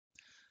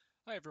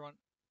Hi everyone.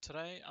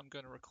 Today I'm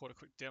going to record a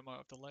quick demo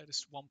of the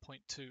latest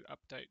 1.2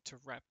 update to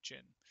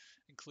WrapGen,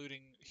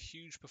 including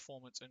huge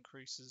performance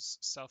increases,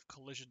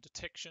 self-collision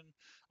detection,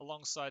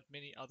 alongside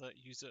many other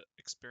user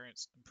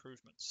experience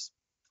improvements.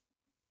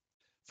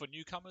 For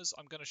newcomers,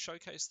 I'm going to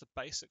showcase the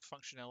basic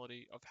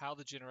functionality of how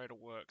the generator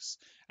works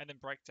and then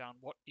break down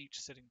what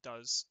each setting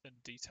does in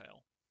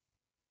detail.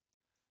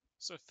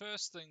 So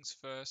first things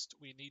first,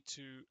 we need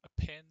to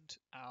append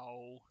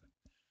our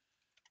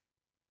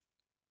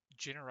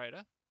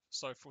generator.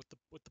 So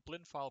with the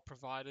blend file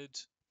provided,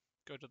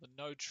 go to the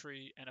node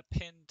tree and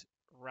append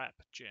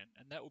wrapgen,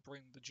 and that will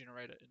bring the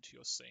generator into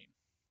your scene.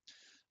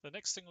 The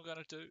next thing we're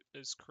going to do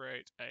is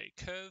create a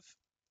curve,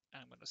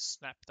 and I'm going to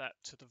snap that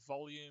to the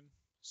volume.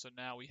 So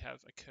now we have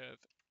a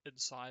curve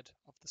inside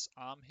of this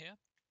arm here.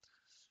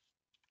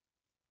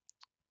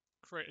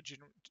 Create a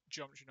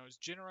geometry nodes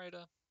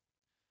generator,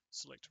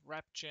 select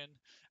WrapGen,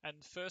 and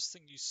the first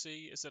thing you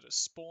see is that it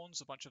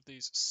spawns a bunch of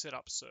these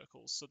setup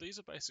circles. So these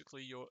are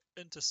basically your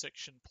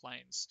intersection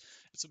planes.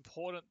 It's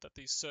important that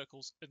these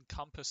circles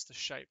encompass the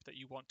shape that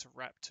you want to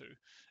wrap to.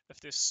 If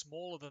they're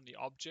smaller than the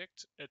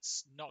object,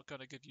 it's not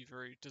going to give you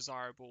very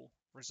desirable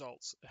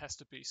results. It has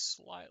to be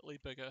slightly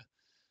bigger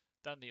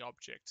than the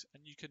object,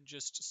 and you can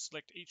just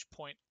select each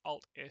point,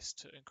 Alt S,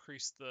 to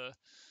increase the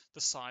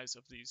size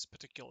of these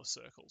particular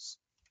circles.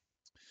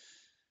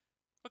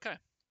 Okay,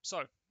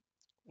 so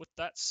with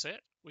that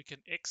set, we can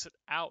exit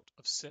out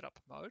of setup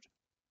mode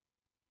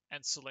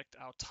and select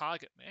our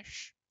target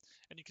mesh.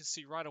 And you can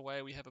see right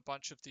away we have a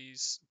bunch of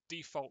these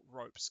default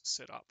ropes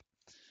set up.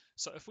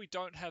 So if we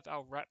don't have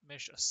our wrap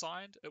mesh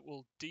assigned, it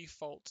will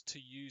default to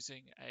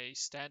using a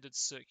standard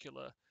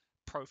circular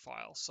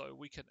profile. So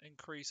we can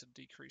increase and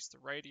decrease the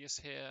radius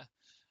here.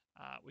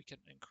 We can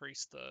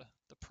increase the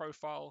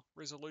profile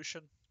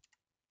resolution.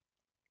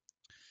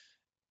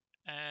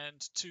 And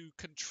to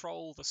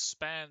control the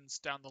spans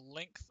down the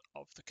length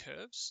of the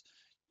curves,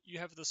 you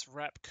have this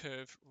wrap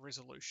curve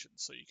resolution,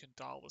 so you can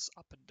dial this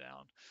up and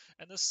down.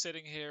 And this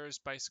setting here is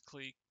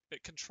basically,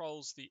 it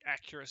controls the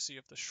accuracy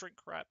of the shrink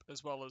wrap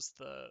as well as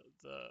the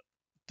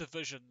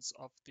divisions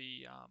of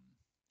the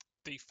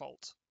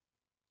default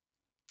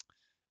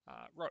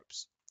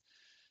ropes.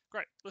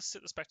 Great, let's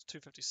set this back to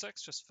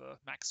 256 just for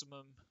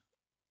maximum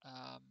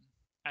um,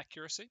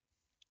 accuracy.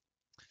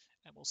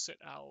 And we'll set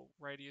our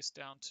radius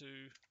down to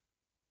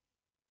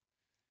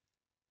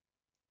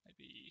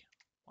maybe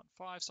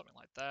 1.5, something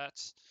like that.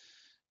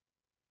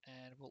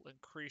 And we'll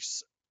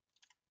increase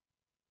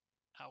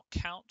our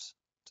count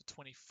to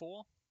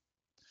 24.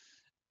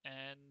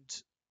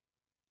 And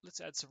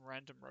let's add some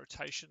random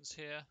rotations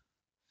here.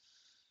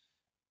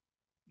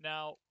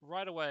 Now,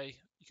 right away,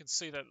 you can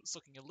see that it's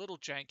looking a little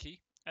janky,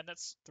 and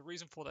that's the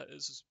reason for that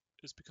is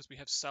because we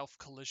have self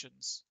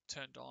collisions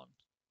turned on.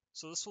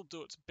 So this will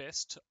do its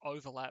best to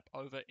overlap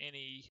over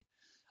any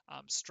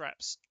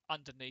straps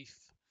underneath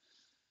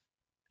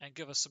and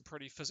give us some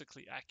pretty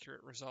physically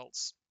accurate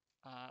results,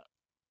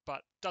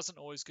 but doesn't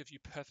always give you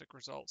perfect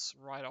results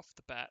right off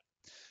the bat.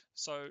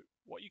 So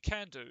what you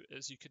can do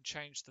is you can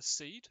change the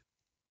seed,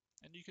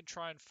 and you can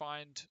try and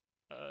find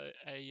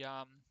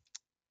a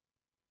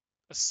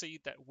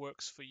seed that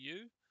works for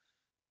you.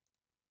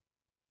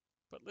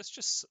 But let's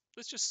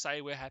just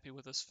say we're happy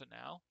with this for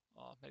now.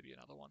 Oh, maybe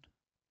another one.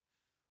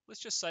 Let's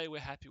just say we're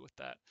happy with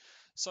that.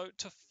 So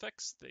to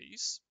fix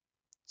these,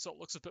 so it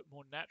looks a bit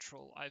more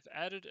natural, I've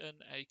added in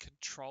a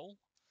control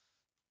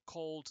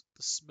called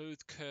the smooth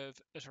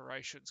curve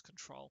iterations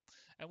control.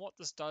 And what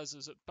this does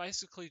is it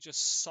basically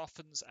just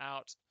softens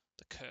out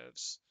the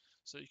curves.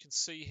 So you can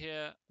see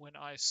here when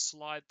I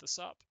slide this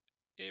up,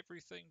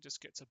 everything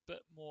just gets a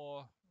bit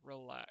more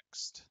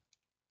relaxed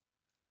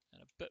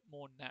and a bit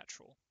more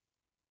natural.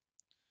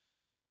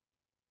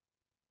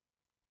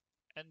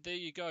 And there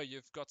you go,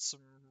 you've got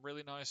some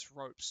really nice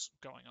ropes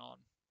going on.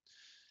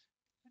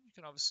 And you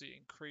can obviously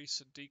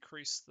increase and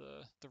decrease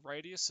the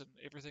radius, and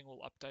everything will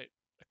update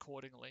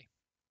accordingly.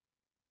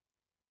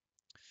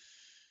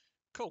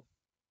 Cool.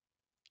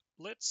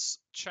 Let's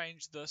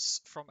change this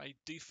from a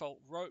default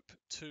rope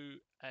to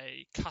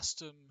a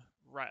custom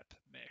wrap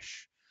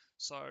mesh.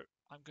 So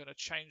I'm going to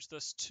change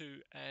this to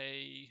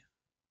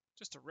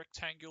just a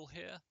rectangle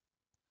here.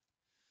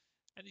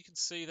 And you can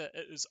see that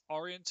it is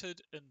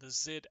oriented in the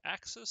Z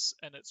axis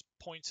and it's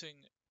pointing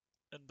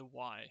in the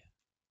Y.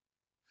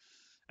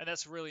 And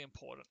that's really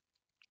important.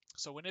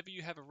 So whenever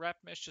you have a wrap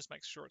mesh, just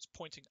make sure it's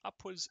pointing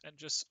upwards and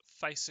just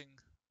facing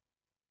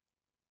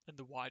in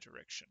the Y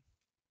direction.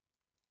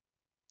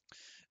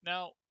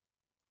 Now,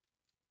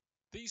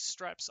 these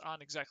straps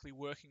aren't exactly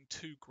working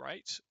too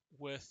great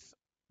with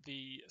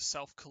the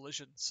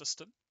self-collision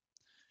system.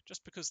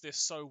 Just because they're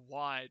so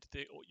wide,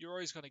 you're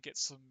always going to get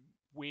some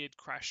weird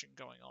crashing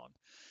going on.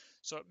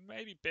 So it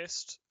may be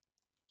best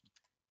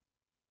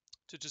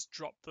to just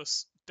drop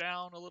this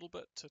down a little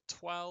bit to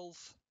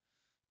 12.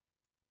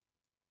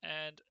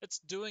 And it's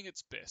doing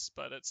its best,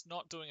 but it's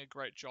not doing a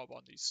great job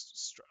on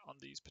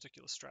these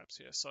particular straps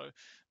here. So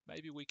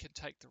maybe we can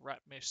take the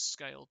wrap mesh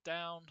scale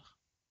down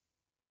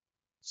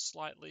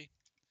slightly.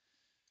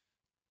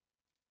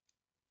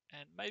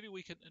 And maybe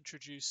we can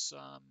introduce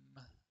some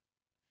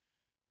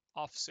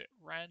offset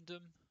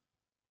random.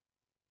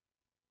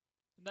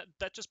 And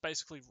that just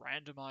basically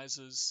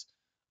randomizes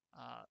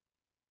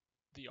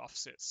the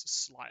offsets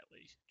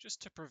slightly,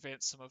 just to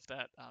prevent some of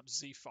that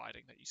Z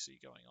fighting that you see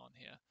going on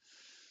here.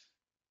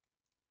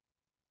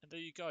 And there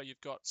you go,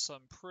 you've got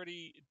some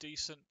pretty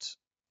decent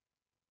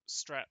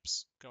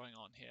straps going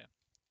on here.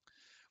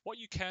 What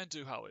you can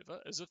do,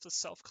 however, is if the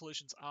self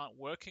collisions aren't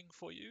working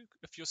for you,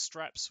 if your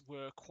straps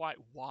were quite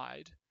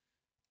wide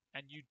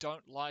and you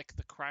don't like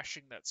the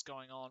crashing that's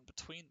going on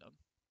between them,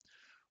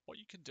 what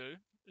you can do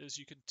is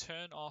you can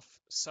turn off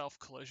self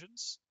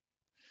collisions,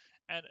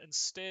 and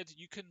instead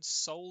you can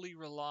solely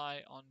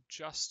rely on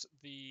just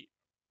the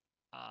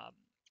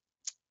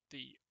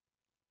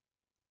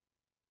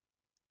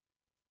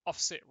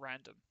offset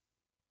random,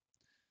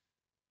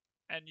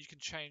 and you can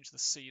change the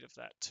seed of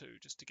that too,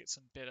 just to get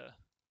some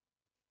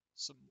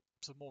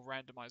more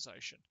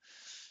randomization.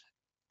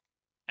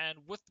 And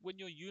when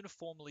you're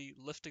uniformly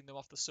lifting them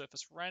off the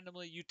surface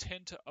randomly, you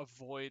tend to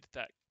avoid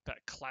that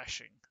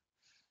clashing.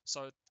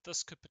 So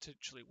this could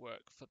potentially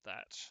work for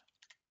that.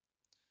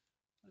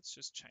 Let's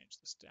just change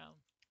this down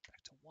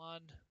back to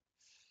 1.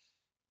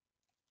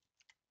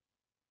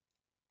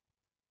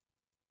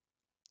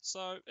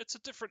 So it's a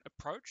different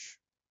approach,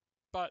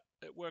 but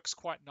it works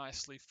quite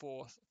nicely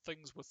for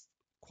things with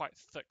quite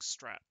thick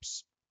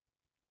straps.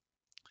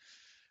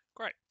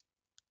 Great.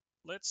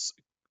 Let's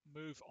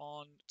move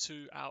on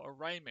to our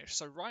array mesh.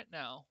 So right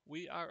now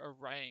we are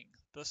arraying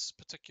this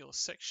particular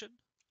section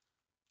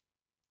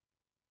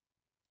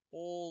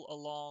all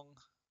along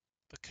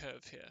the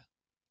curve here.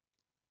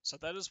 So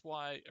that is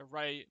why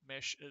array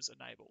mesh is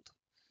enabled.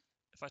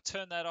 If I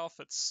turn that off,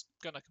 it's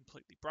going to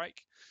completely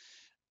break.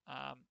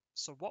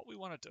 So what we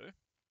want to do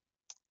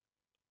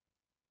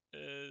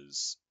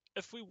is,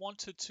 if we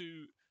wanted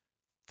to,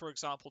 for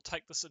example,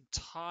 take this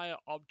entire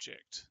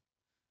object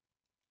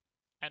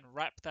and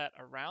wrap that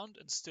around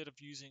instead of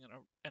using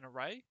an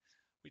array,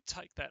 we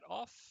take that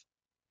off.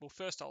 Well,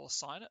 first I'll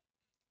assign it,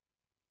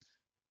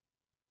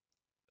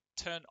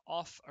 turn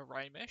off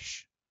array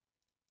mesh,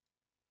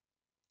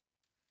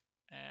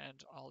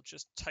 and I'll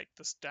just take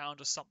this down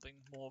to something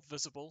more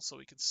visible so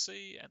we can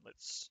see, and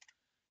let's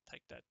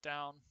take that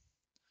down.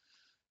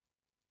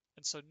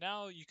 And so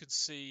now you can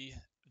see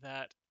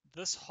that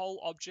this whole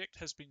object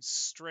has been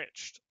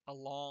stretched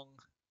along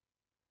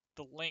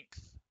the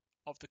length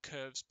of the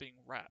curves being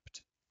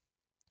wrapped.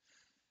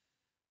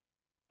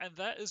 And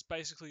that is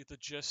basically the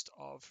gist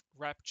of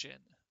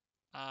WrapGen.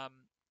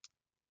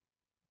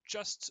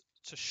 Just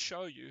to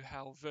show you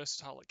how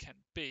versatile it can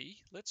be,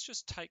 let's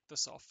just take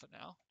this off for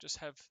now. Just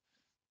have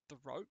the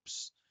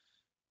ropes,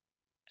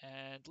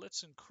 and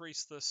let's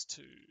increase this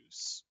to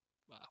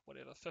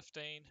whatever,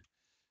 15,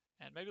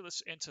 and maybe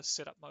let's enter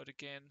setup mode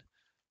again.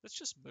 Let's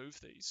just move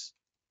these,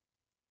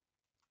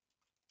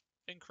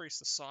 increase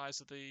the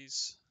size of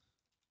these,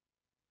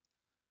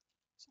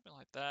 something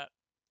like that.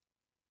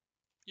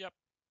 Yep,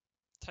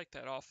 take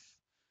that off.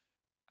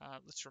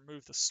 Let's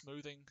remove the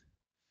smoothing,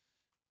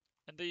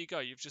 and there you go.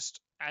 You've just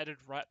added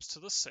wraps to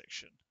this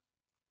section,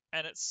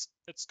 and it's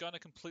going to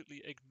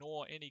completely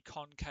ignore any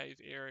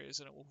concave areas,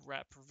 and it will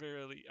wrap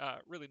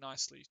really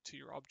nicely to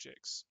your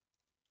objects.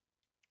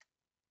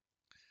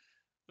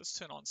 Let's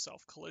turn on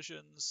self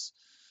collisions,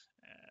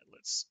 and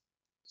let's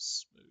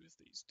smooth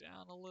these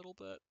down a little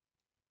bit.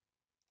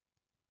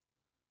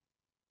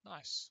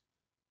 Nice.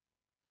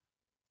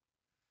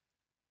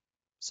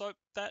 So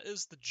that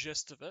is the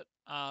gist of it.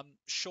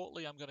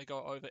 Shortly, I'm going to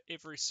go over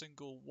every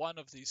single one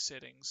of these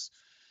settings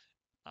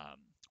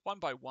one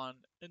by one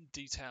in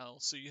detail,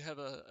 so you have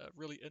a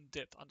really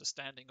in-depth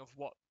understanding of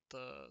what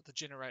the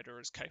generator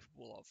is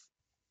capable of.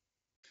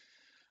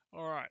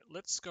 Alright,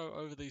 let's go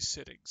over these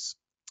settings.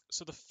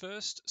 So the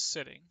first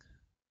setting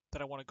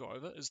that I want to go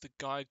over is the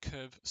guide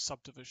curve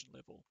subdivision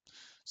level.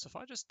 So if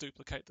I just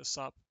duplicate this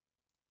up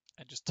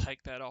and just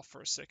take that off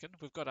for a second,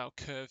 we've got our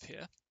curve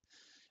here.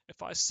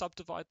 If I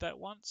subdivide that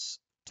once,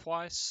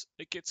 twice,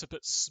 it gets a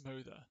bit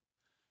smoother.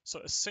 So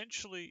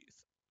essentially,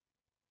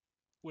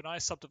 when I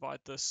subdivide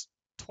this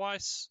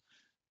twice,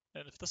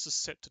 and if this is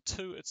set to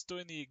 2, it's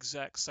doing the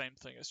exact same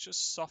thing. It's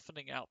just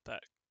softening out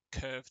that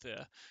curve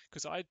there,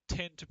 because I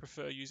tend to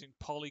prefer using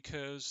poly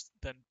curves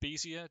than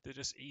Bezier. They're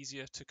just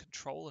easier to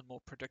control and more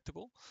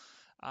predictable.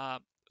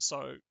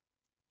 So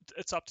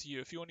it's up to you.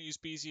 If you want to use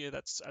Bezier,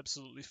 that's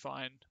absolutely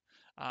fine,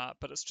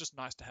 but it's just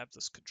nice to have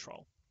this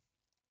control.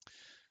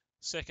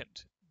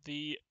 Second,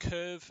 the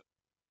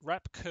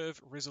wrap curve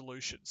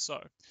resolution.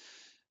 So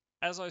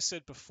as I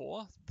said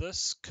before,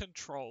 this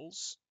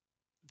controls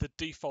the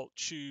default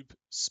tube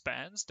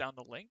spans down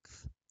the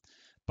length,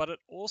 but it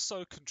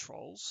also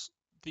controls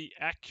the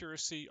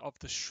accuracy of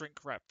the shrink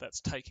wrap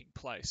that's taking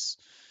place.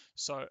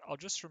 So I'll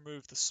just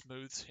remove the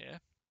smooths here,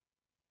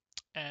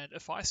 and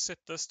if I set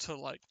this to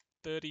like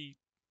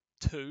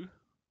 32,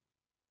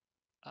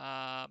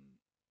 or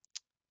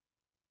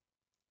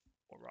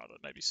rather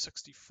maybe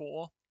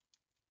 64,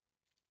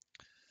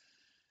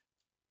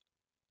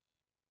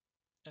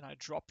 and I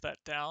drop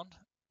that down,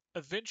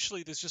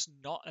 eventually there's just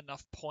not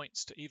enough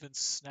points to even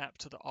snap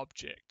to the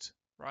object,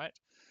 right?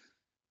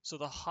 So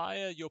the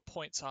higher your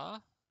points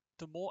are,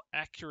 the more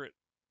accurate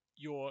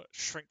your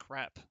shrink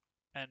wrap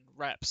and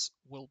wraps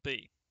will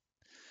be.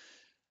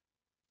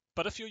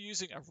 But if you're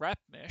using a wrap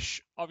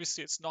mesh,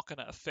 obviously it's not going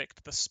to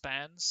affect the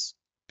spans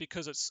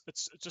because it's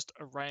just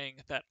arraying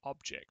that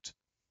object.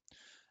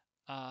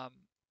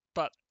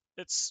 But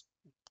it's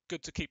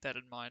good to keep that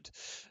in mind.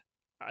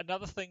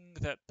 Another thing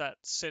that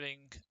setting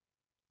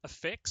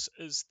affects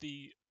is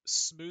the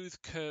smooth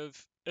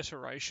curve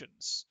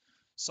iterations.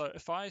 So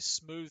if I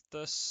smooth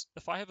this,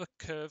 if I have a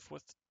curve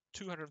with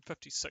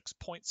 256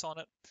 points on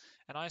it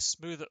and I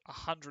smooth it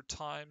 100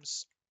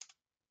 times,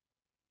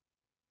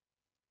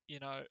 you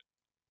know,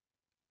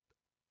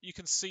 you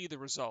can see the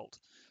result.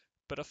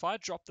 But if I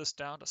drop this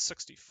down to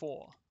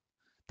 64,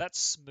 that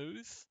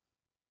smooth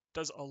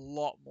does a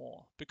lot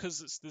more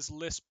because there's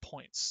less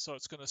points, so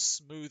it's going to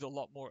smooth a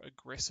lot more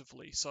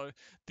aggressively. So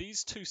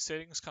these two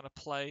settings kind of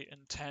play in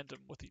tandem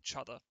with each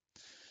other.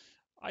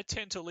 I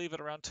tend to leave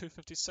it around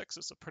 256.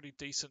 It's a pretty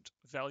decent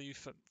value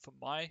for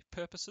my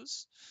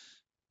purposes,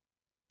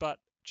 but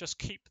just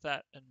keep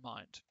that in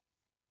mind.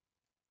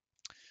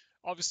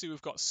 Obviously,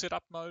 we've got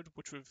setup mode,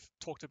 which we've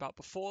talked about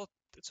before.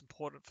 It's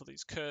important for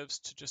these curves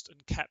to just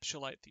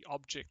encapsulate the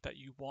object that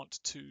you want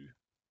to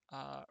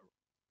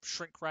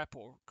shrink wrap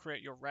or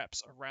create your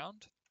wraps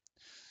around.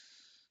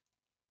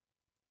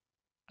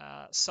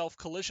 Self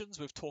collisions,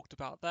 we've talked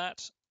about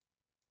that.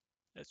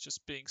 It's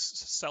just being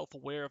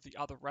self-aware of the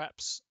other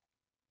wraps.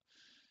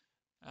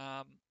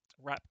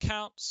 Wrap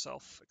count,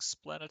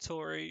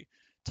 self-explanatory.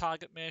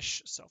 Target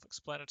mesh,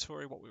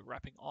 self-explanatory, what we're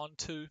wrapping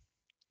onto.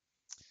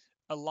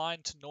 Align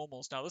to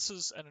normals. Now this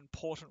is an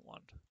important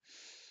one.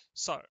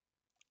 So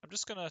I'm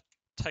just going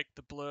to take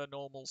the blur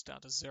normals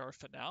down to 0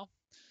 for now.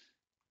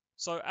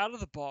 So out of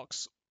the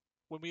box,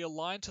 when we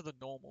align to the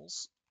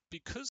normals,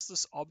 because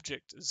this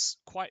object is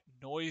quite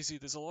noisy,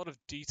 there's a lot of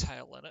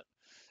detail in it,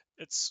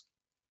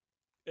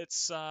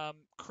 it's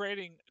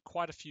creating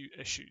quite a few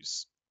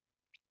issues.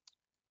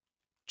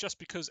 Just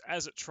because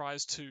as it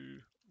tries to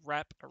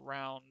wrap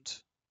around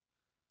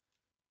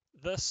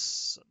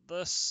this,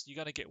 you're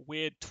going to get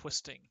weird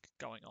twisting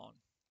going on.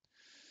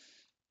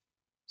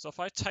 So if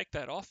I take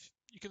that off,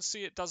 you can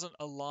see it doesn't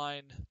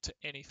align to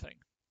anything.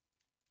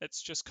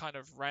 It's just kind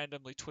of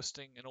randomly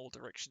twisting in all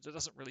directions. It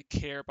doesn't really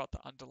care about the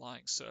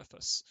underlying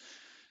surface.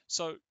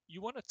 So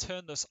you want to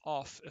turn this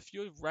off if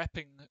you're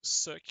wrapping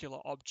circular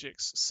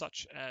objects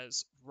such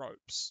as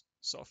ropes.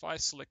 So if I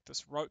select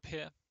this rope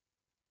here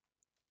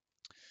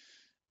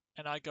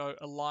and I go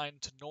align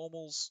to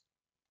normals,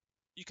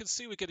 you can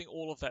see we're getting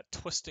all of that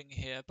twisting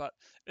here, but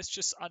it's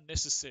just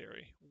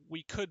unnecessary.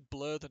 We could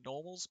blur the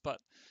normals, but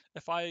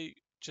if I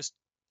just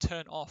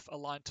turn off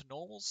align to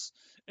normals,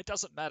 it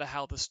doesn't matter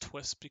how this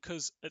twists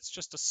because it's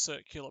just a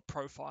circular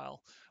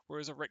profile,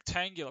 whereas a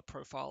rectangular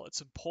profile, it's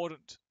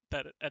important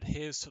that it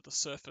adheres to the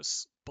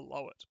surface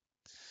below it.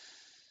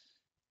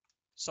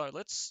 So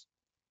let's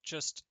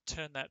just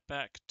turn that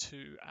back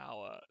to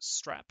our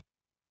strap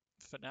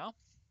for now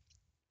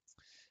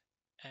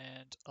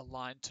and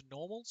align to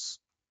normals.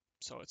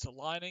 So it's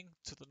aligning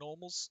to the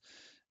normals.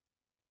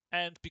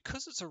 And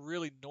because it's a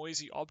really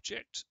noisy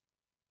object,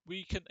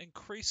 we can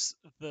increase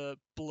the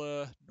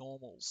blur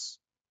normals.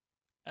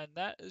 And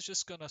that is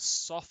just going to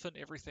soften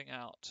everything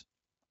out.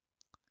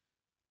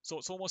 So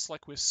it's almost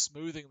like we're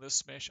smoothing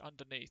this mesh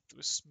underneath.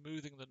 We're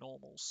smoothing the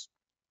normals.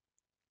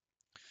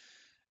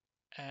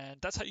 And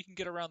that's how you can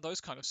get around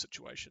those kind of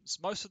situations.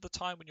 Most of the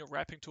time when you're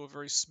wrapping to a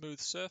very smooth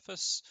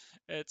surface,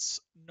 it's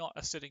not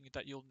a setting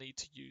that you'll need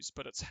to use,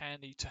 but it's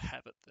handy to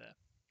have it there.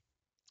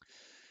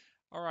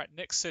 All right,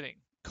 next setting,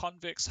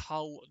 convex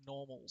hull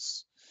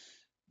normals.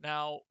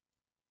 Now,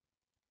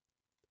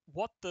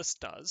 what this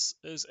does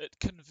is it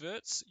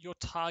converts your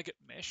target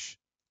mesh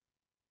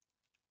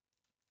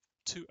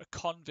to a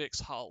convex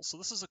hull. So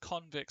this is a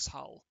convex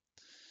hull.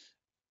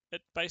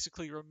 It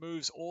basically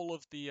removes all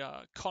of the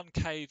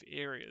concave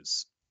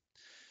areas.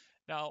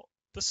 Now,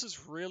 this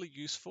is really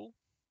useful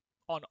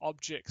on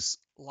objects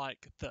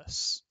like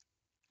this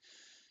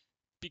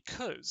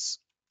because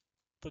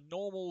the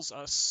normals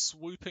are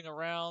swooping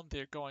around,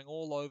 they're going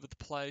all over the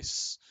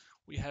place.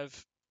 We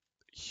have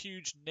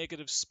huge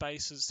negative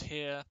spaces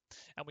here,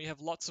 and we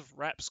have lots of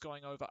wraps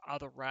going over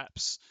other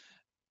wraps.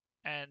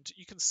 And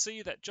you can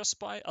see that just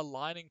by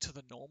aligning to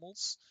the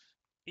normals,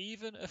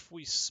 even if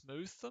we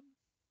smooth them,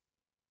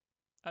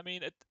 I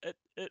mean,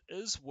 it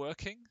is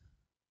working,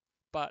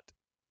 but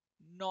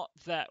not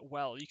that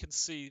well. You can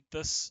see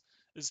this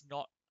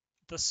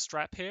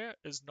strap here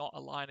is not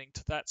aligning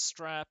to that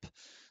strap.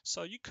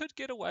 So you could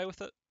get away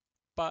with it,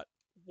 but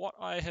what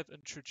I have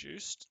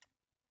introduced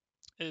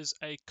is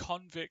a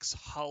convex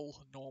hull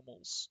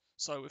normals.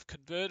 So we've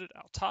converted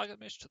our target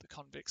mesh to the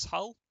convex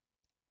hull.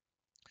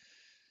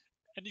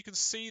 And you can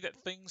see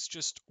that things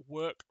just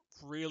work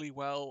really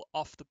well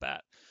off the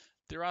bat.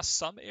 There are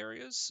some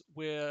areas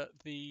where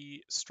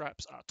the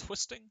straps are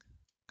twisting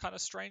kind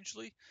of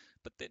strangely,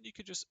 but then you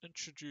could just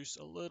introduce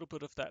a little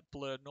bit of that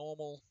blur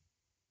normal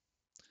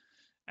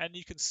And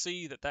you can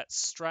see that that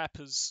strap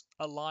is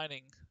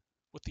aligning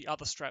with the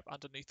other strap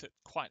underneath it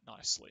quite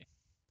nicely.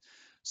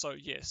 So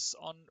yes,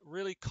 on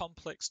really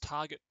complex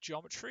target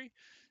geometry,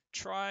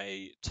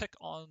 tick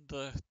on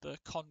the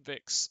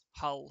convex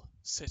hull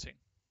setting.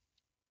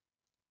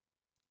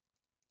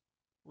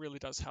 Really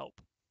does help.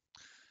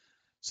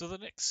 So the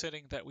next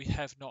setting that we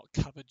have not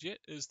covered yet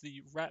is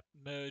the wrap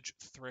merge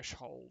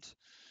threshold.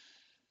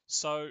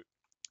 So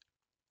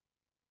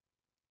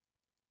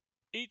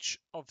each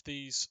of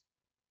these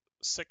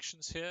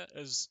sections here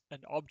is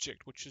an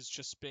object which is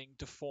just being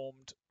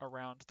deformed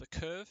around the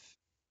curve.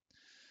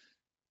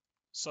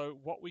 So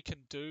what we can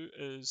do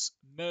is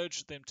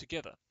merge them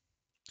together.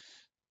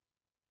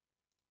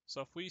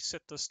 So if we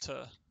set this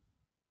to,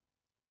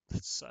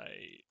 let's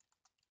say,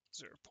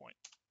 0.01,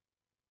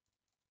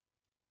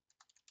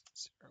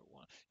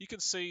 you can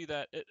see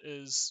that it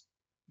is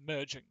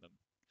merging them.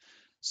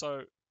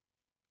 So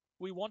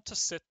we want to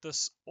set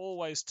this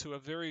always to a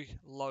very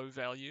low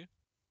value,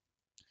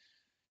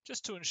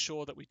 just to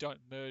ensure that we don't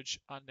merge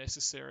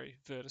unnecessary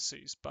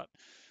vertices. But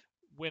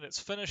when it's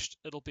finished,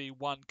 it'll be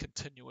one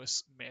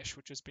continuous mesh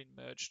which has been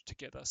merged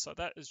together. So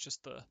that is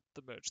just the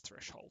merge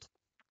threshold.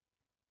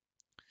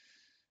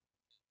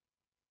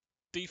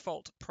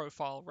 Default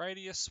profile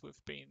radius,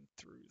 we've been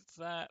through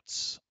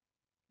that.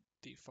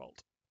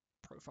 Default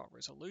profile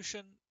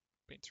resolution,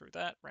 been through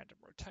that. Random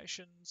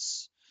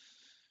rotations.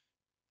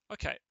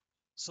 Okay,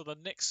 so the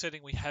next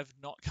setting we have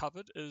not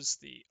covered is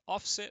the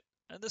offset,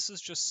 and this is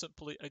just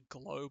simply a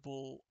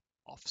global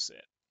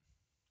offset.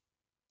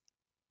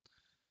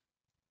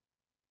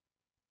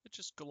 It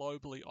just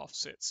globally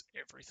offsets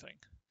everything.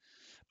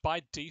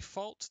 By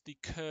default, the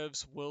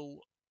curves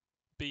will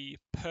be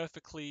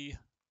perfectly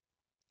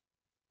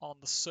on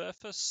the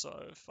surface. So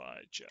if I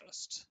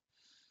just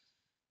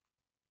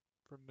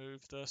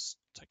remove this,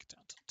 take it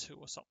down to 2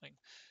 or something,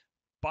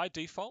 by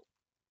default,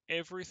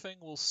 everything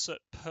will sit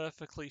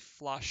perfectly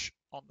flush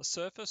on the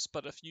surface.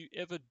 But if you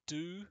ever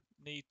do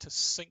need to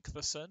sink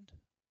this in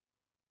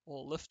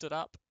or lift it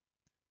up,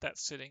 that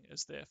setting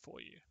is there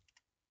for you.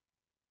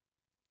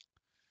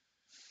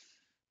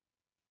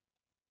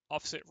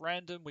 Offset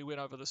random, we went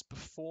over this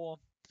before.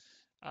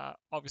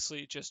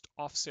 Obviously, it just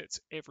offsets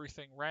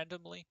everything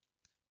randomly.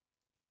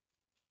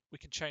 We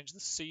can change the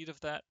seed of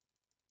that.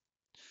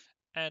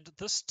 And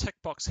this tick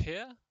box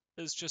here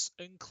is just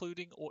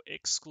including or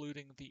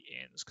excluding the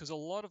ends, because a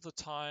lot of the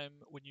time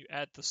when you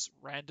add this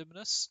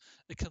randomness,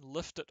 it can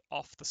lift it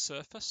off the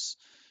surface,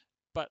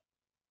 but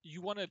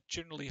you want to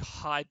generally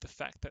hide the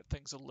fact that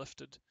things are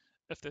lifted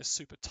if they're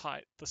super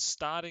tight. The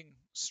starting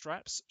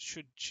straps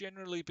should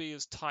generally be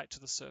as tight to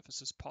the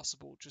surface as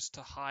possible, just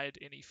to hide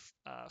any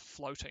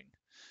floating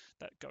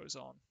that goes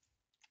on.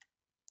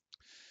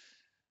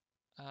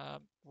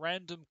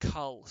 Random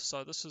cull.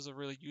 So this is a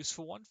really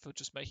useful one for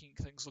just making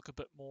things look a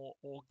bit more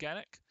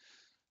organic.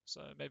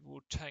 So maybe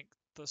we'll take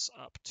this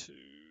up to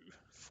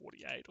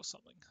 48 or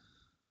something.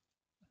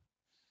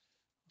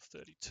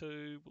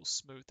 32, we'll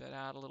smooth that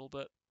out a little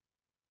bit.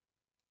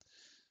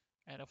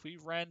 And if we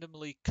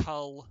randomly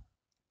cull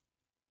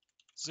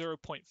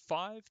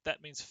 0.5,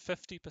 that means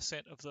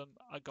 50% of them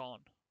are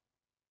gone.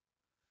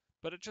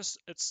 But it's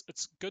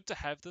good to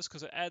have this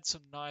because it adds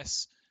some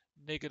nice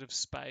negative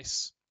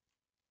space,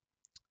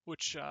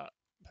 which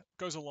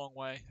goes a long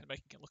way in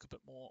making it look a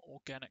bit more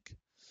organic.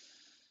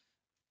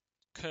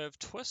 Curve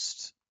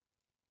twist.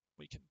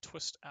 We can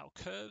twist our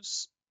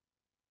curves.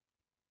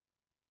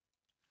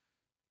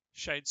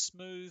 Shade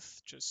smooth,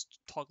 just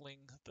toggling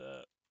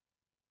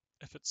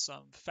if it's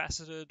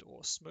faceted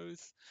or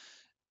smooth.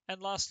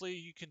 And lastly,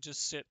 you can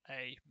just set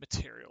a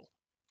material.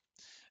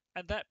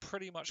 And that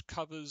pretty much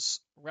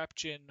covers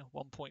WrapGen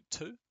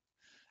 1.2.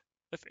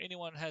 If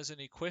anyone has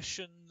any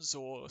questions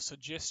or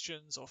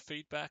suggestions or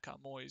feedback,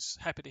 I'm always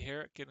happy to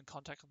hear it. Get in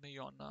contact with me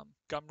on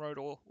Gumroad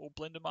or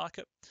Blender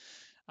Market.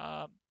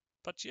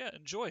 But yeah,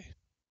 enjoy.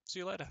 See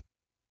you later.